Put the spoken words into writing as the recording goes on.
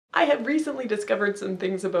I have recently discovered some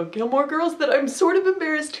things about Gilmore Girls that I'm sort of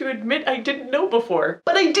embarrassed to admit I didn't know before.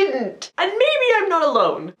 But I didn't! And maybe I'm not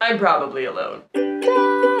alone. I'm probably alone.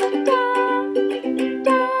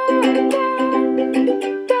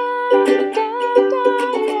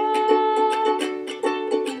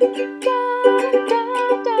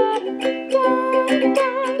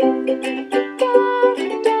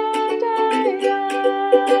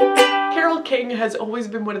 Has always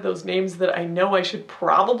been one of those names that I know I should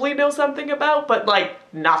probably know something about, but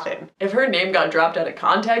like nothing. If her name got dropped out of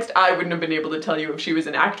context, I wouldn't have been able to tell you if she was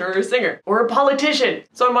an actor or a singer or a politician.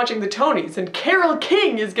 So I'm watching the Tonys and Carole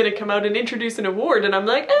King is gonna come out and introduce an award and I'm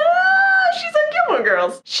like, she's on Gilmore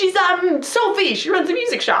Girls. She's Sophie, she runs a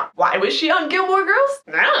music shop. Why was she on Gilmore Girls?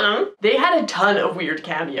 I don't know. They had a ton of weird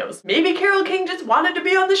cameos. Maybe Carole King just wanted to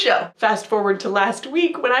be on the show. Fast forward to last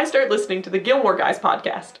week when I start listening to the Gilmore Guys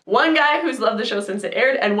podcast. One guy who's loved the show since it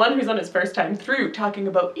aired and one who's on his first time through, talking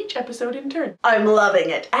about each episode in turn. I'm loving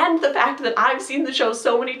it. And the fact that I've seen the show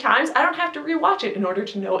so many times, I don't have to rewatch it in order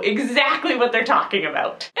to know exactly what they're talking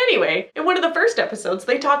about. Anyway, in one of the first episodes,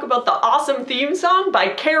 they talk about the awesome theme song by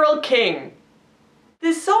Carole King.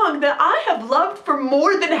 This song that I have loved for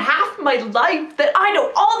more than half my life that I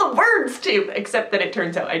know all the words to, except that it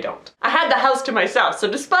turns out I don't. I had the house to myself, so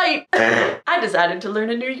despite, I decided to learn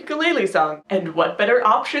a new ukulele song. And what better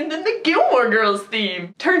option than the Gilmore Girls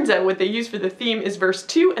theme? Turns out what they use for the theme is verse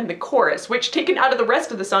 2 and the chorus, which taken out of the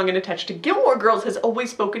rest of the song and attached to Gilmore Girls has always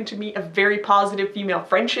spoken to me of very positive female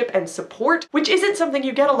friendship and support, which isn't something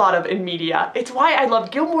you get a lot of in media. It's why I love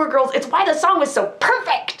Gilmore Girls, it's why the song was so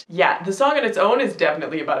perfect! Yeah, the song on its own is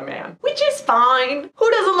definitely about a man, which is fine.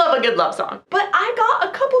 Who doesn't love a good love song? But I got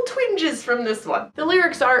a couple twinges from this one. The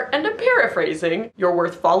lyrics are, and I'm paraphrasing, you're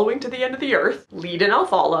worth following to the end of the earth, lead and I'll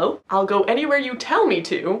follow, I'll go anywhere you tell me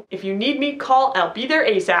to, if you need me, call, I'll be there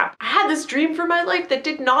ASAP. I had this dream for my life that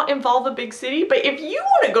did not involve a big city, but if you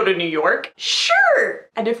want to go to New York, sure!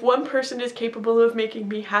 And if one person is capable of making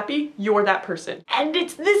me happy, you're that person. And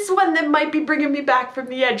it's this one that might be bringing me back from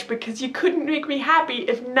the edge because you couldn't make me happy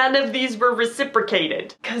if none of these were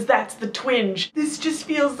reciprocated. Cause that's the twinge. This just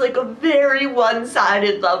feels like a very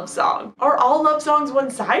one-sided love song. Are all love songs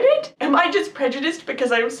one-sided? Am I just prejudiced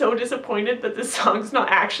because I'm so disappointed that this song's not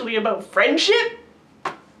actually about friendship?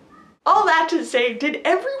 All that to say, did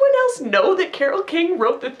everyone else know that Carole King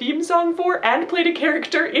wrote the theme song for and played a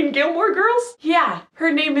character in Gilmore Girls? Yeah,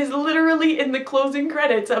 her name is literally in the closing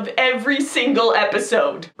credits of every single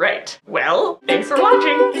episode. Right. Well, thanks for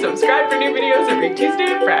watching. Subscribe for new videos every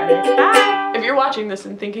Tuesday and Friday. Bye! If you're watching this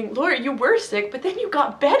and thinking, Laura, you were sick, but then you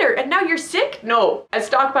got better and now you're sick? No, I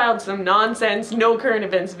stockpiled some nonsense, no current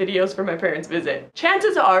events videos for my parents' visit.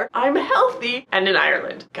 Chances are I'm healthy and in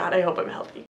Ireland. God, I hope I'm healthy.